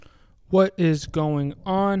What is going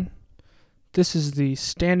on? This is the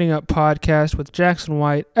Standing Up Podcast with Jackson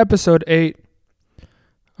White, episode 8.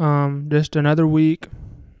 Just another week.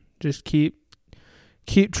 Just keep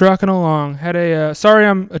trucking along. Sorry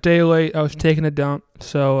I'm a day late. I was taking a dump,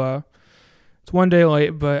 so it's one day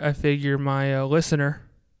late, but I figure my listener,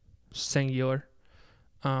 singular,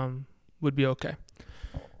 would be okay.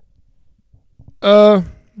 So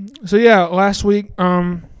yeah, last week,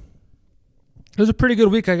 it was a pretty good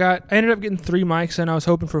week. I ended up getting 3 mics in. I was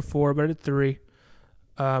hoping for 4, but I did 3.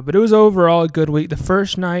 But it was overall a good week. The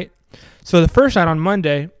first night on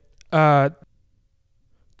Monday, so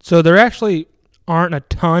there actually aren't a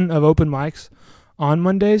ton of open mics on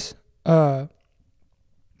Mondays,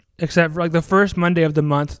 except for like the first Monday of the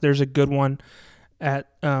month. There's a good one at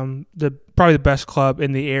probably the best club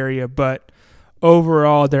in the area, but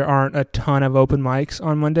overall there aren't a ton of open mics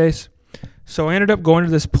on Mondays. So I ended up going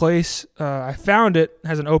to this place. I found it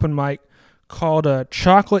has an open mic called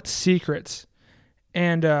Chocolate Secrets.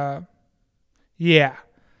 And yeah,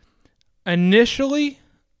 initially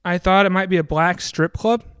I thought it might be a black strip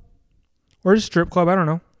club or just strip club. I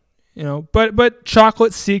don't know, but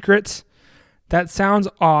Chocolate Secrets, that sounds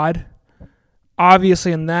odd.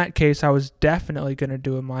 Obviously in that case, I was definitely going to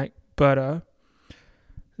do a mic, but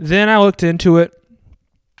then I looked into it.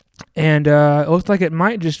 And it looked like it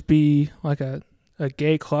might just be like a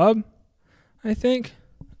gay club, I think.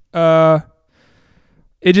 It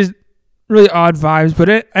just really odd vibes, but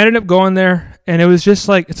I ended up going there, and it was just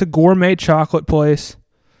like, it's a gourmet chocolate place.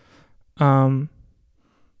 Does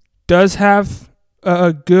have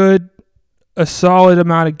a solid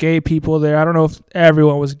amount of gay people there. I don't know if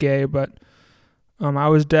everyone was gay, but I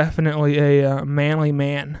was definitely a manly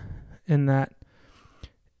man in that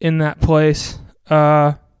place.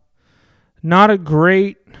 Not a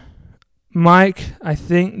great mic. I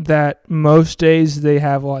think that most days they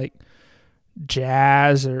have like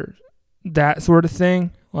jazz or that sort of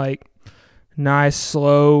thing, like nice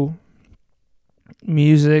slow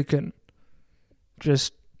music and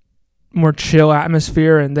just more chill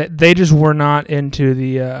atmosphere, and they just were not into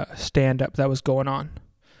the stand-up that was going on.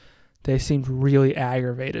 They seemed really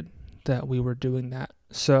aggravated that we were doing that.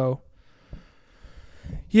 So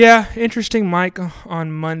yeah, interesting mic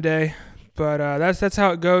on Monday. But that's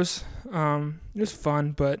how it goes. It was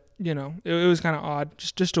fun, but it was kind of odd.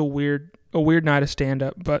 Just a weird night of stand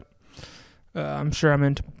up. But I'm sure I'm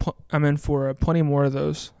in for plenty more of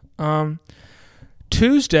those.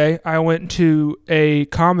 Tuesday I went to a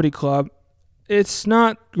comedy club. It's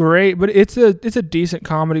not great, but it's a decent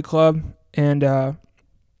comedy club, and I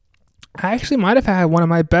actually might have had one of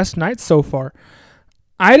my best nights so far.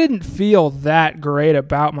 I didn't feel that great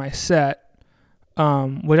about my set.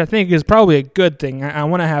 Which I think is probably a good thing. I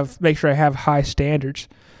want to make sure I have high standards,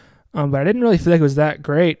 but I didn't really feel like it was that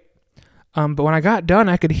great. But when I got done,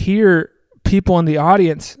 I could hear people in the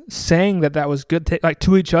audience saying that was good, like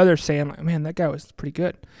to each other, saying like, "Man, that guy was pretty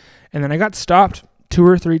good." And then I got stopped 2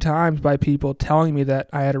 or 3 times by people telling me that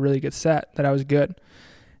I had a really good set, that I was good,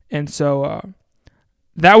 and so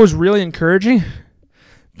that was really encouraging.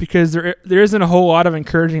 Because there isn't a whole lot of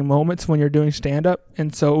encouraging moments when you're doing stand-up,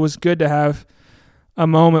 and so it was good to have a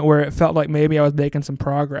moment where it felt like maybe I was making some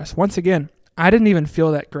progress. Once again, I didn't even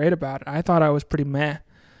feel that great about it. I thought I was pretty meh.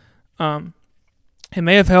 It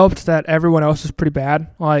may have helped that everyone else was pretty bad.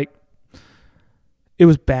 Like, it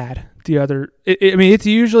was bad. It's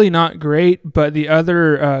usually not great, but the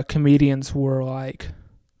other comedians were like,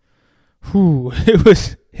 whew,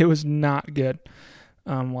 it was not good.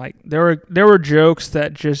 Like there were jokes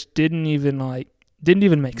that just didn't even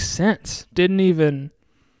make sense.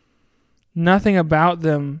 Nothing about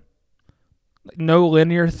them, like no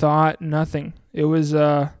linear thought, nothing. It was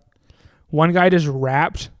one guy just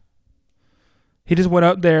rapped. He just went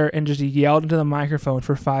up there and just yelled into the microphone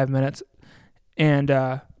for 5 minutes, and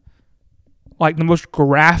like the most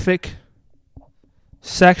graphic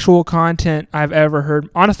sexual content I've ever heard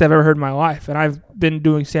in my life. And I've been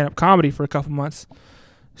doing stand-up comedy for a couple months.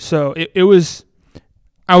 So it was,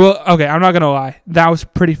 I'm not going to lie, that was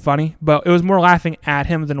pretty funny, but it was more laughing at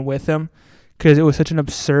him than with him, because it was such an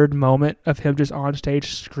absurd moment of him just on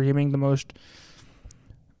stage screaming the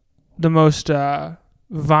most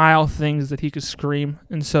vile things that he could scream.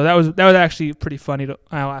 And so that was actually pretty funny.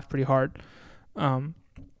 I laughed pretty hard.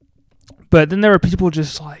 But then there were people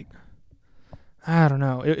just like, I don't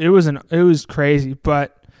know, it was crazy,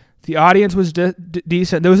 but the audience was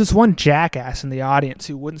decent. There was this one jackass in the audience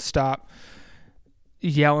who wouldn't stop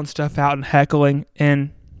yelling stuff out and heckling.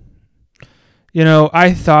 And,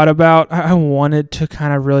 I wanted to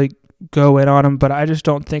kind of really go in on him, but I just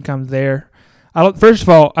don't think I'm there. First of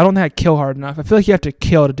all, I don't think I kill hard enough. I feel like you have to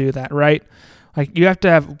kill to do that, right? Like, you have to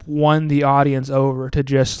have won the audience over to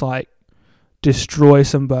just, like, destroy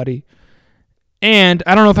somebody. And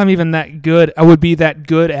I don't know if I'm even that good. I would be that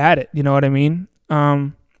good at it. You know what I mean?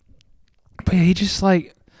 But yeah, he just,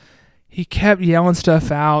 like, he kept yelling stuff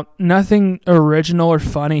out. Nothing original or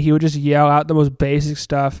funny. He would just yell out the most basic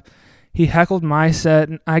stuff. He heckled my set.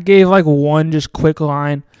 And I gave, like, one just quick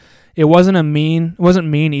line. It wasn't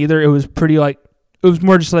mean either. It was pretty, like, it was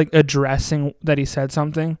more just, like, addressing that he said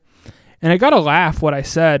something. And I got a laugh what I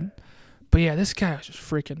said. But yeah, this guy was just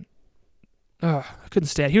freaking, I couldn't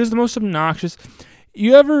stand it. He was the most obnoxious.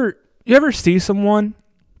 You ever see someone,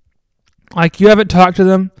 like, you haven't talked to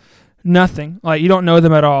them, nothing. Like, you don't know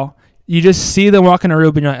them at all. You just see them walk in a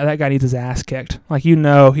room and you're like, that guy needs his ass kicked. Like, you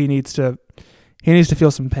know he needs to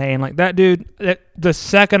feel some pain. Like, that dude, the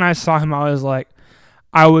second I saw him, I was like,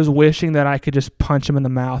 I was wishing that I could just punch him in the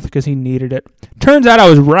mouth because he needed it. Turns out I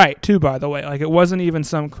was right, too, by the way. Like, it wasn't even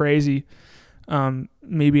some crazy,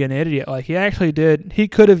 maybe an idiot. Like, he actually did. He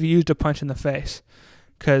could have used a punch in the face.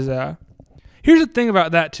 Because here's the thing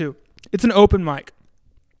about that, too. It's an open mic.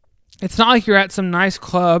 It's not like you're at some nice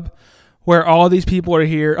club where all these people are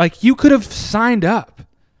here. Like, you could have signed up.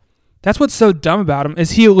 That's what's so dumb about him,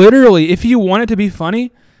 is he literally, if you wanted to be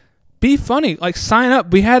funny, be funny. Like, sign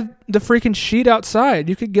up. We had the freaking sheet outside.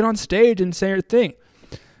 You could get on stage and say your thing.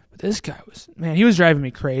 But this guy was, man, he was driving me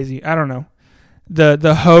crazy. I don't know.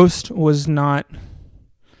 The host was not,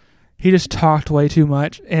 he just talked way too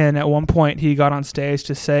much. And at one point, he got on stage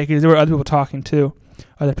to say, because there were other people talking too.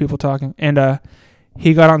 And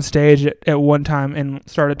he got on stage at one time and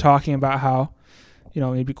started talking about how,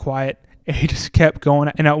 he'd be quiet. And he just kept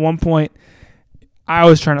going. And at one point, I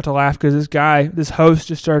was trying not to laugh because this host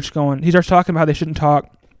just starts going, he starts talking about how they shouldn't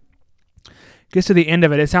talk. Gets to the end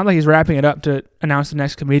of it. It sounds like he's wrapping it up to announce the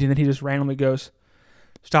next comedian. Then he just randomly goes,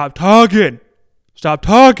 stop talking. Stop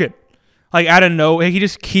talking. Like, out of nowhere, he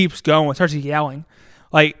just keeps going, starts yelling.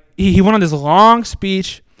 Like, he went on this long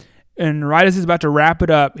speech, and right as he's about to wrap it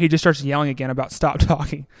up, he just starts yelling again about stop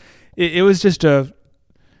talking. It was just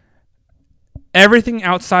everything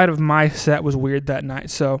outside of my set was weird that night.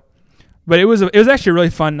 So, but it was actually a really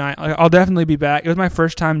fun night. Like, I'll definitely be back. It was my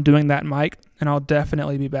first time doing that mic, and I'll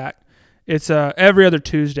definitely be back. It's every other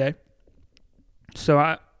Tuesday. So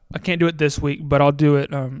I can't do it this week, but I'll do it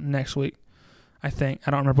next week, I think.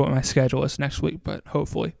 I don't remember what my schedule is next week, but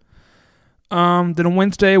hopefully. Then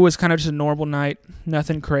Wednesday was kind of just a normal night.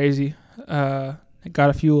 Nothing crazy. I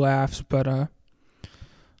got a few laughs, but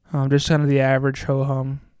just kind of the average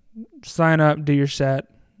ho-hum. Sign up, do your set,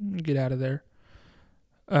 get out of there.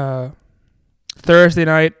 Thursday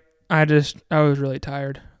night, I was really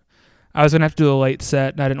tired. I was going to have to do a late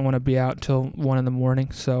set, and I didn't want to be out until 1 in the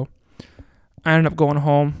morning, so I ended up going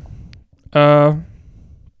home. But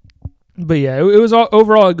yeah, it was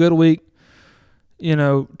overall a good week.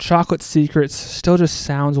 Chocolate Secrets still just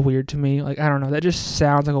sounds weird to me. Like, I don't know, that just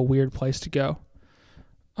sounds like a weird place to go.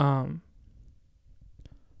 But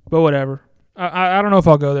whatever. I don't know if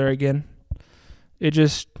I'll go there again. It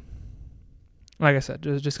just, like I said,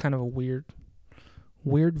 just kind of a weird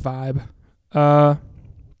vibe.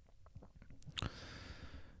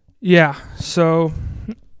 Yeah, so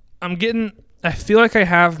I feel like I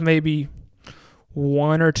have maybe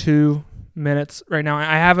 1 or 2 minutes right now. I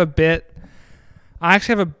actually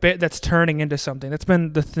have a bit that's turning into something. That's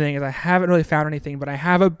been the thing, is I haven't really found anything, but I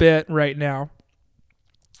have a bit right now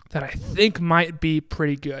that I think might be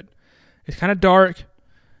pretty good. It's kind of dark,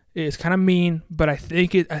 it's kind of mean, but I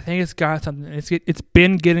think it's got something. It's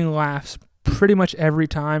been getting laughs pretty much every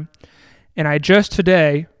time. And I just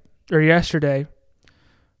today, I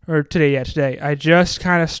just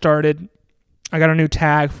kind of started. I got a new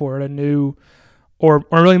tag for it, or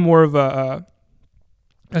really more of a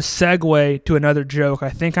segue to another joke.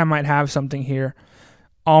 I think I might have something here,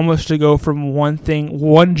 almost to go from one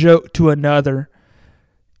joke to another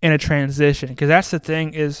in a transition. Because that's the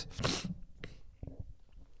thing is,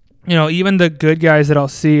 even the good guys that I'll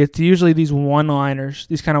see, it's usually these one-liners,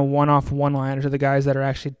 these kind of one-off one-liners are the guys that are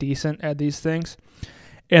actually decent at these things.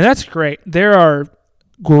 And that's great. There are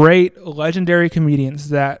great legendary comedians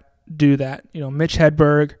that do that. Mitch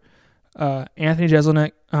Hedberg, Anthony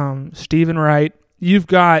Jeselnik, Stephen Wright. You've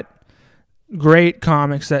got great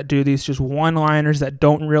comics that do these just one-liners that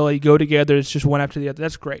don't really go together. It's just one after the other.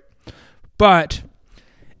 That's great. But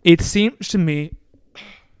it seems to me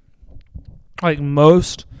like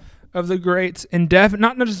most of the greats, and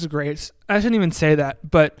not just the greats, I shouldn't even say that,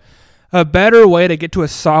 but a better way to get to a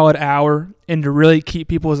solid hour and to really keep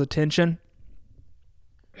people's attention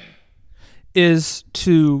is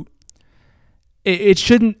to it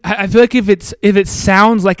shouldn't. I feel like if it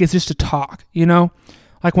sounds like it's just a talk,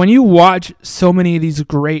 like when you watch so many of these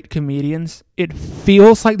great comedians, it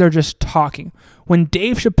feels like they're just talking. When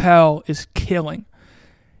Dave Chappelle is killing,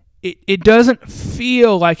 it doesn't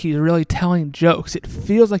feel like he's really telling jokes. It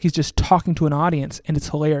feels like he's just talking to an audience, and it's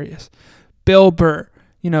hilarious. Bill Burr,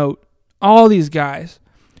 all these guys.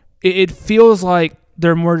 It feels like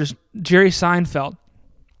they're more just Jerry Seinfeld.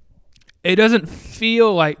 It doesn't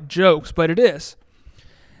feel like jokes, but it is.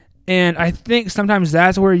 And I think sometimes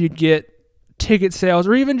that's where you get ticket sales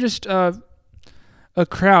or even just a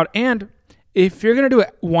crowd. And if you're going to do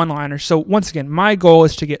one-liners, so once again, my goal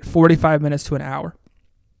is to get 45 minutes to an hour.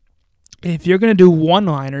 If you're going to do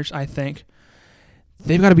one-liners, I think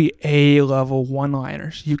they've got to be A-level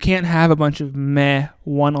one-liners. You can't have a bunch of meh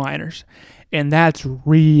one-liners. And that's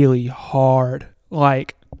really hard.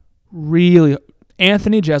 Like, really.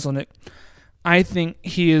 Anthony Jeselnik, I think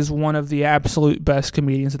he is one of the absolute best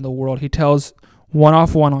comedians in the world. He tells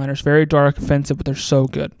one-off one-liners, very dark, offensive, but they're so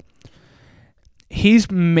good.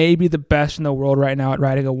 He's maybe the best in the world right now at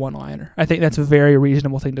writing a one-liner. I think that's a very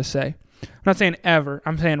reasonable thing to say. I'm not saying ever.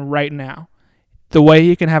 I'm saying right now. The way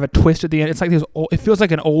he can have a twist at the end, it's like it feels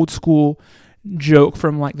like an old school joke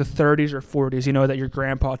from like the 30s or 40s, that your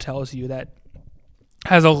grandpa tells you that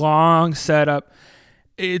has a long setup.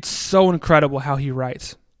 It's so incredible how he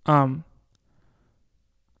writes. But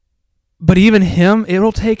even him,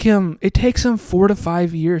 it takes him 4 to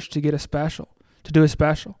 5 years to do a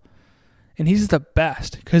special. And he's the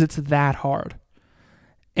best because it's that hard.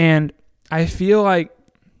 And I feel like,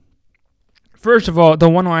 first of all, the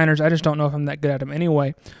one-liners, I just don't know if I'm that good at them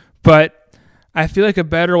anyway. But I feel like a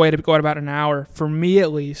better way to go at about an hour, for me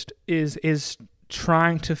at least, is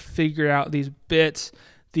trying to figure out these bits,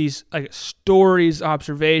 these like stories,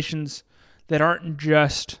 observations that aren't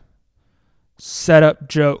just set up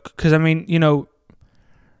joke. Because,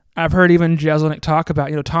 I've heard even Jeselnik talk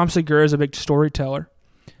about, Tom Segura is a big storyteller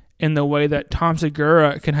in the way that Tom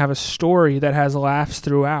Segura can have a story that has laughs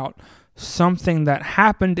throughout, something that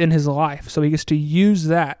happened in his life. So he gets to use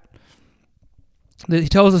that. He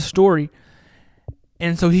tells a story,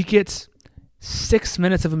 and so he gets 6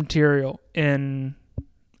 minutes of material in,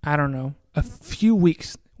 I don't know, a few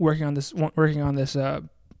weeks working on this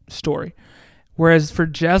story. Whereas for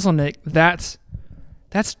Jeselnik, that's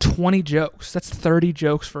 20 jokes. That's 30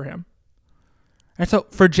 jokes for him. And so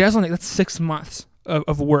for Jeselnik, that's 6 months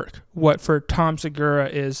of work. What for Tom Segura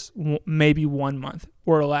is maybe 1 month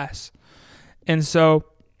or less. And so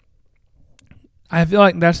I feel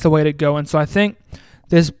like that's the way to go. And so I think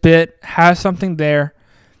this bit has something there.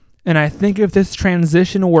 And I think if this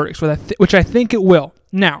transition works, which I think it will.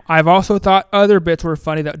 Now, I've also thought other bits were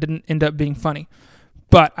funny that didn't end up being funny.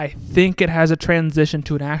 But I think it has a transition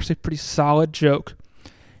to an actually pretty solid joke.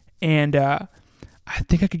 And I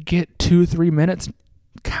think I could get 2-3 minutes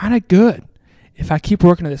kind of good if I keep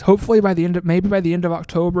working at this. Hopefully by the end of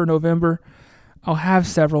October, November, I'll have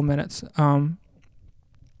several minutes. But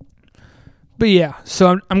yeah,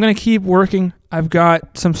 so I'm going to keep working. I've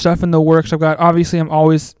got some stuff in the works. I'm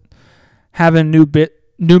always having new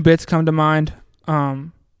bits come to mind.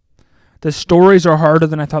 The stories are harder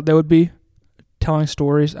than I thought they would be. Telling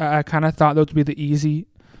stories, I kind of thought those would be the easy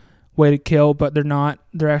way to kill, but they're not.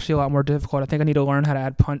 They're actually a lot more difficult. I think I need to learn how to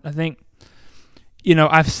add punch. I think,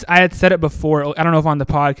 I had said it before. I don't know if on the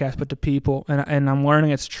podcast, but to people, and I'm learning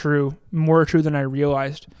it's true, more true than I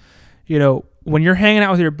realized. When you're hanging out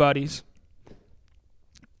with your buddies,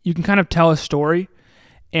 you can kind of tell a story,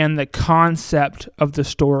 and the concept of the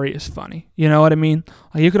story is funny. You know what I mean?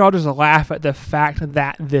 Like you could all just laugh at the fact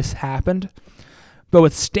that this happened, but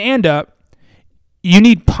with stand-up, you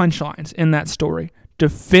need punchlines in that story.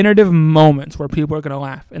 Definitive moments where people are going to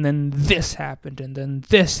laugh. And then this happened, and then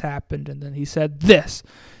this happened, and then he said this.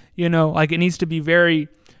 Like it needs to be very,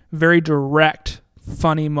 very direct,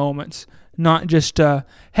 funny moments. Not just,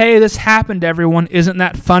 hey, this happened, everyone. Isn't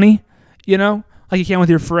that funny? Like you can with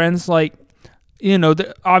your friends. Like,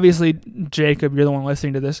 obviously, Jacob, you're the one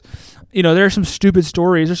listening to this. There are some stupid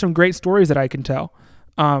stories. There's some great stories that I can tell.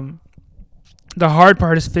 The hard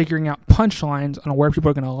part is figuring out punchlines on where people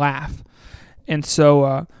are going to laugh. And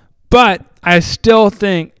so, but I still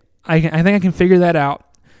think I can figure that out.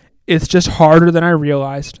 It's just harder than I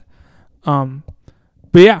realized. But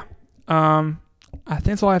yeah, I think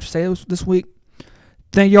that's all I have to say this week.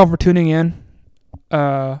 Thank you all for tuning in.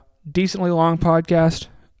 Decently long podcast.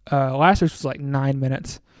 Last week was like 9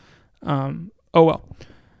 minutes. Oh well.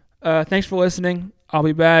 Thanks for listening. I'll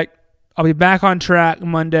be back on track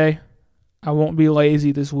Monday. I won't be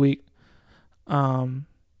lazy this week.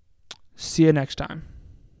 See you next time.